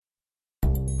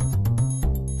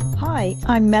Hi,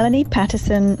 I'm Melanie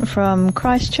Patterson from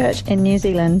Christchurch in New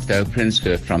Zealand. Joe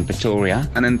Prinsker from Pretoria.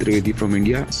 Anand Trivedi from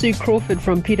India. Sue Crawford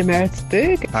from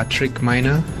Pietermaritzburg. Patrick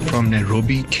Miner from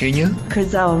Nairobi, Kenya.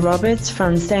 Griselle Roberts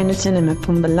from Standerton in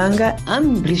Mpumalanga.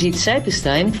 I'm Brigitte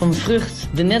Seipenstein from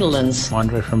Vrucht, the Netherlands.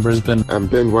 Andre from Brisbane. I'm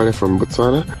Ben Wine from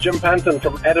Botswana. Jim Panton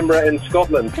from Edinburgh in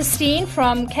Scotland. Christine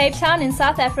from Cape Town in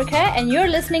South Africa, and you're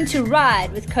listening to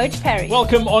Ride with Coach Parry.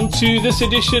 Welcome on to this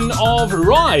edition of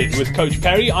Ride with Coach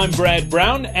Parry. I'm Brad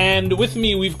Brown, and with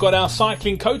me we've got our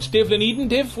cycling coach, Devlin Eden.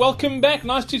 Dev, welcome back.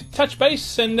 Nice to touch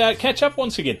base and catch up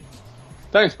once again.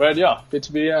 Thanks, Brad. Yeah, good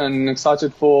to be here and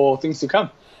excited for things to come.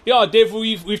 Yeah, Dev,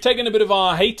 we've taken a bit of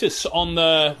our hiatus on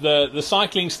the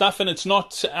cycling stuff, and it's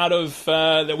not out of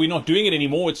that we're not doing it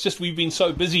anymore. It's just we've been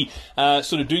so busy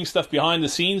sort of doing stuff behind the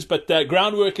scenes, but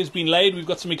groundwork has been laid. We've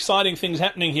got some exciting things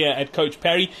happening here at Coach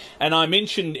Parry, and I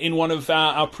mentioned in one of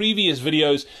our previous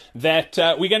videos that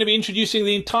we're going to be introducing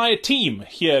the entire team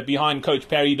here behind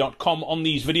CoachParry.com on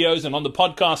these videos and on the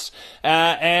podcasts,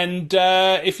 and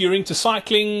if you're into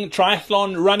cycling,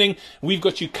 triathlon, running, we've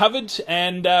got you covered,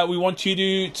 and we want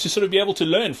you to sort of be able to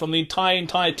learn from the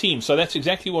entire team. So that's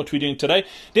exactly what we're doing today.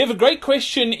 They have a great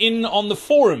question in on the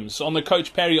forums on the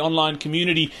Coach Parry online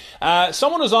community.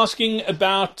 Someone was asking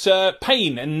about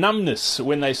pain and numbness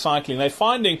when they're cycling. They're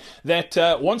finding that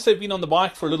once they've been on the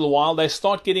bike for a little while, they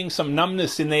start getting some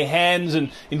numbness in their hands and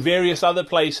in various other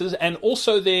places, and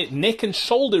also their neck and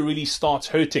shoulder really starts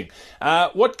hurting.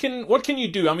 What can you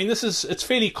do? I mean, it's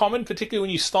fairly common, particularly when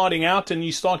you're starting out and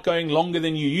you start going longer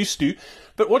than you used to.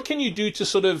 But what can you do to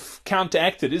sort of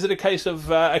counteract it? Is it a case of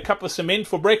a cup of cement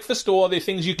for breakfast, or are there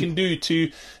things you can do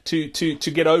to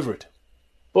get over it?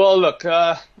 Well, look,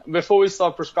 before we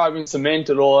start prescribing cement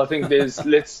at all, I think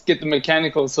let's get the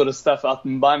mechanical sort of stuff out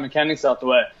and biomechanics out the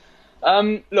way.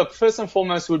 Look, first and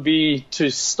foremost would be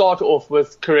to start off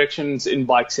with corrections in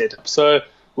bike setup. So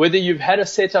whether you've had a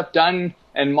setup done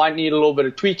and might need a little bit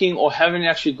of tweaking, or haven't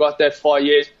actually got that far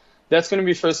yet, that's going to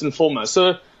be first and foremost.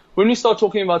 So when we start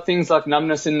talking about things like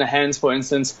numbness in the hands, for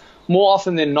instance, more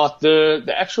often than not, the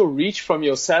actual reach from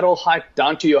your saddle height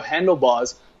down to your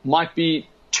handlebars might be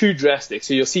too drastic.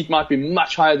 So your seat might be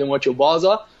much higher than what your bars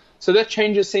are. So that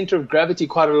changes center of gravity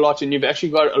quite a lot, and you've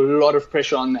actually got a lot of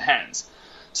pressure on the hands.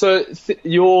 So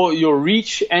your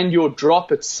reach and your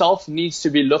drop itself needs to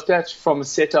be looked at from a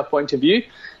setup point of view.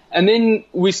 And then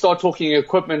we start talking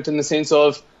equipment in the sense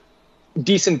of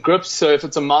decent grips. So if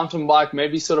it's a mountain bike,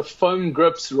 maybe sort of foam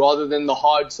grips rather than the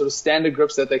hard sort of standard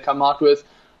grips that they come out with.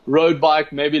 Road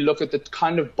bike, maybe look at the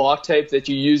kind of bar tape that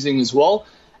you're using as well.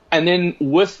 And then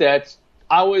with that,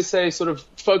 I always say sort of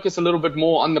focus a little bit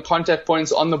more on the contact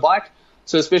points on the bike.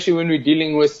 So especially when we're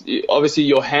dealing with, obviously,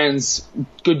 your hands,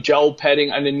 good gel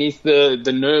padding underneath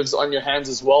the nerves on your hands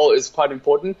as well is quite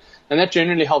important. And that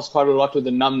generally helps quite a lot with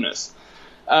the numbness.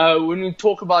 When we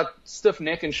talk about stiff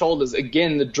neck and shoulders,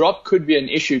 again, the drop could be an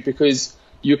issue because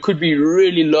you could be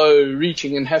really low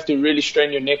reaching and have to really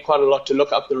strain your neck quite a lot to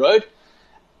look up the road.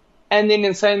 And then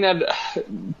in saying that,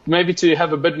 maybe to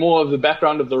have a bit more of the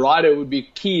background of the rider would be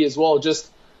key as well. Just,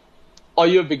 are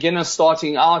you a beginner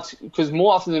starting out? Because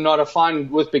more often than not, I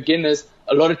find with beginners,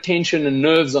 a lot of tension and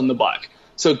nerves on the bike.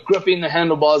 So gripping the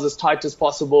handlebars as tight as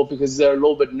possible because they're a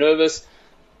little bit nervous.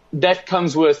 That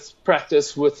comes with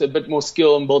practice, with a bit more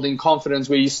skill and building confidence,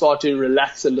 where you start to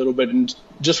relax a little bit and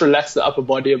just relax the upper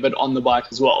body a bit on the bike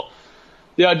as well.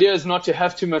 The idea is not to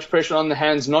have too much pressure on the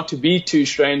hands, not to be too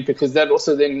strained, because that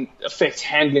also then affects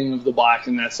handling of the bike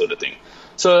and that sort of thing.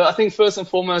 So I think first and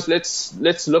foremost,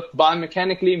 let's look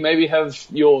biomechanically, maybe have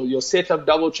your setup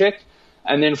double checked,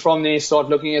 and then from there start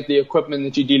looking at the equipment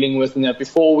that you're dealing with and that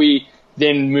before we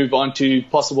then move on to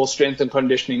possible strength and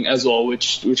conditioning as well,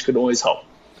 which could always help.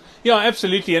 Yeah,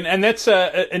 absolutely, and that's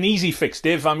an easy fix,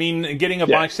 Dev. I mean, getting a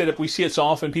bike set up, we see it so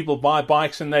often. People buy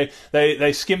bikes and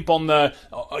they skimp on the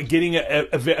getting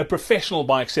a professional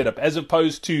bike setup, as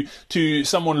opposed to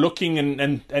someone looking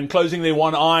and closing their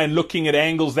one eye and looking at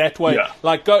angles that way. Yeah.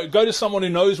 Like go to someone who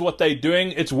knows what they're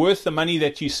doing. It's worth the money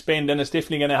that you spend, and it's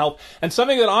definitely going to help. And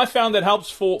something that I found that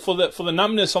helps for the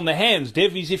numbness on the hands,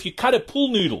 Dev, is if you cut a pool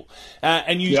noodle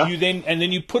and you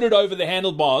then you put it over the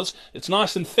handlebars. It's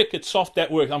nice and thick. It's soft.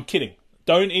 That works. I'm kidding.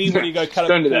 Don't anybody go cut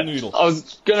up a pool noodle. I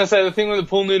was going to say the thing with the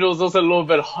pool noodle is also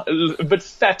a bit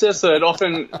fatter, so it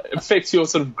often affects your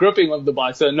sort of gripping of the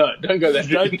bike. So no, don't go there.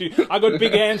 I got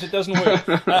big hands, it doesn't work.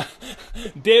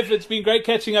 Dev, it's been great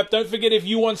catching up. Don't forget, if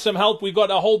you want some help, we've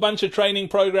got a whole bunch of training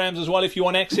programs as well. If you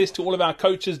want access to all of our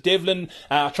coaches, Devlin,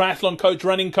 our triathlon coach,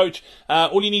 running coach,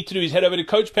 all you need to do is head over to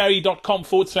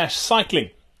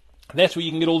coachparry.com/cycling. That's where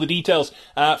you can get all the details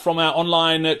from our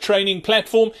online training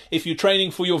platform. If you're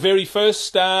training for your very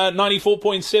first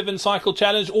 94.7 cycle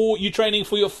challenge, or you're training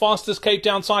for your fastest Cape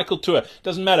Town cycle tour,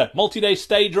 doesn't matter. Multi-day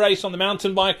stage race on the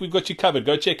mountain bike, we've got you covered.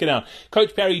 Go check it out.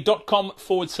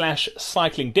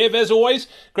 coachparry.com/cycling. Dev, as always,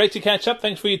 great to catch up.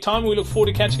 Thanks for your time. We look forward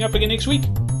to catching up again next week.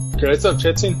 Great stuff,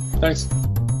 chat soon. Thanks.